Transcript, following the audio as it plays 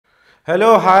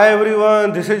Hello, hi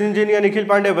everyone. This is Engineer Nikhil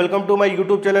Pandey. Welcome to my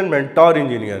YouTube channel Mentor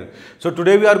Engineer. So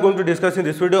today we are going to discuss in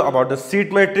this video about the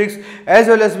seat matrix, as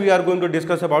well as we are going to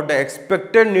discuss about the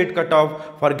expected NEET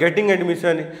cutoff for getting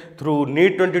admission through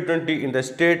NEET 2020 in the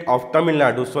state of Tamil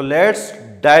Nadu. So let's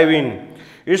dive in.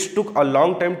 It took a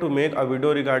long time to make a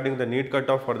video regarding the NEET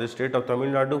cutoff for the state of Tamil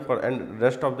Nadu and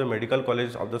rest of the medical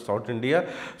colleges of the South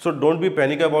India. So don't be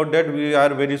panic about that. We are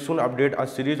very soon update a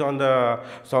series on the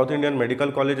South Indian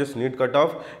medical colleges NEET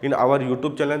cutoff in our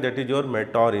YouTube channel, that is your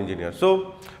Mentor Engineer.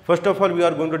 So first of all, we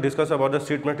are going to discuss about the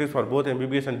seat matrix for both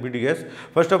MBBS and BDS.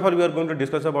 First of all, we are going to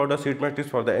discuss about the seat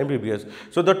matrix for the MBBS.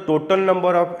 So the total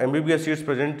number of MBBS seats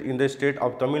present in the state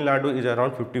of Tamil Nadu is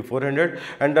around 5400,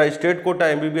 and the state quota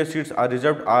MBBS seats are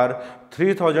reserved are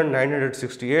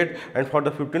 3968, and for the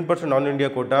 15% non-India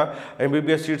quota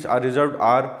MBBS seats are reserved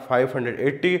are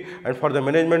 580, and for the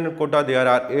management quota there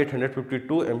are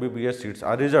 852 MBBS seats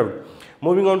are reserved.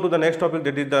 Moving on to the next topic,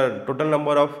 that is the total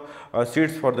number of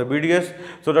seats for the BDS.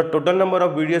 So the total number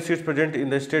of BDS seats present in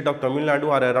the state of Tamil Nadu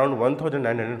are around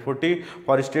 1940.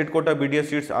 For state quota BDS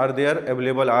seats are there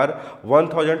available are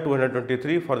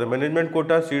 1223. For the management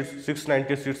quota seats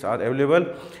 690 seats are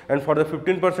available, and for the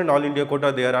 15% all India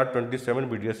quota there are 27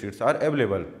 BDS seats are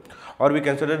available, or we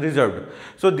consider reserved.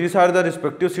 So these are the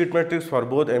respective seat matrix for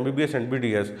both MBBS and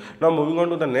BDS. Now moving on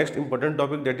to the next important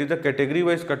topic, that is the category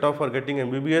wise cutoff for getting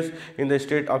MBBS in the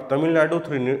state of Tamil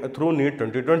Nadu through NEET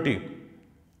 2020.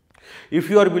 If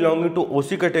you are belonging to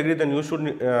OC category, then you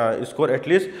should score at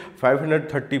least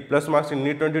 530 plus marks in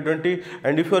NEET 2020,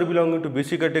 and if you are belonging to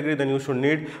BC category, then you should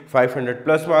need 500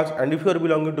 plus marks, and if you are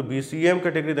belonging to BCM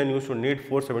category, then you should need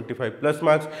 475 plus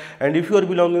marks, and if you are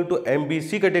belonging to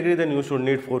MBC category, then you should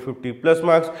need 450 plus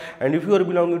marks, and if you are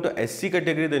belonging to SC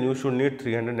category, then you should need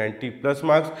 390 plus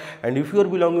marks, and if you are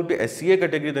belonging to SCA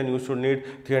category, then you should need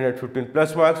 315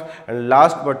 plus marks, and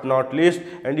last but not least,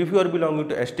 and if you are belonging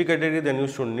to ST category, then you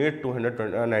should need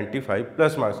 295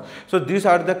 plus marks. So these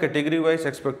are the category wise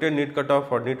expected NEET cutoff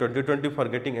for NEET 2020 for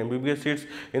getting MBBS seats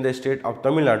in the state of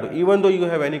Tamil Nadu. Even though you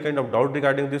have any kind of doubt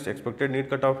regarding this expected NEET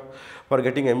cutoff for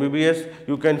getting MBBS,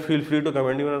 you can feel free to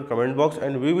comment in our comment box,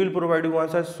 and we will provide you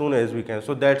answers as soon as we can.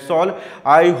 So that's all.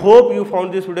 I hope you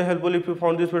found this video helpful. If you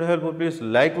found this video helpful, please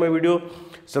like my video,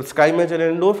 subscribe my channel,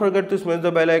 and don't forget to smash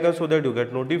the bell icon so that you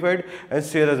get notified, and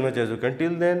share as much as you can.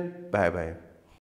 Till then, bye bye.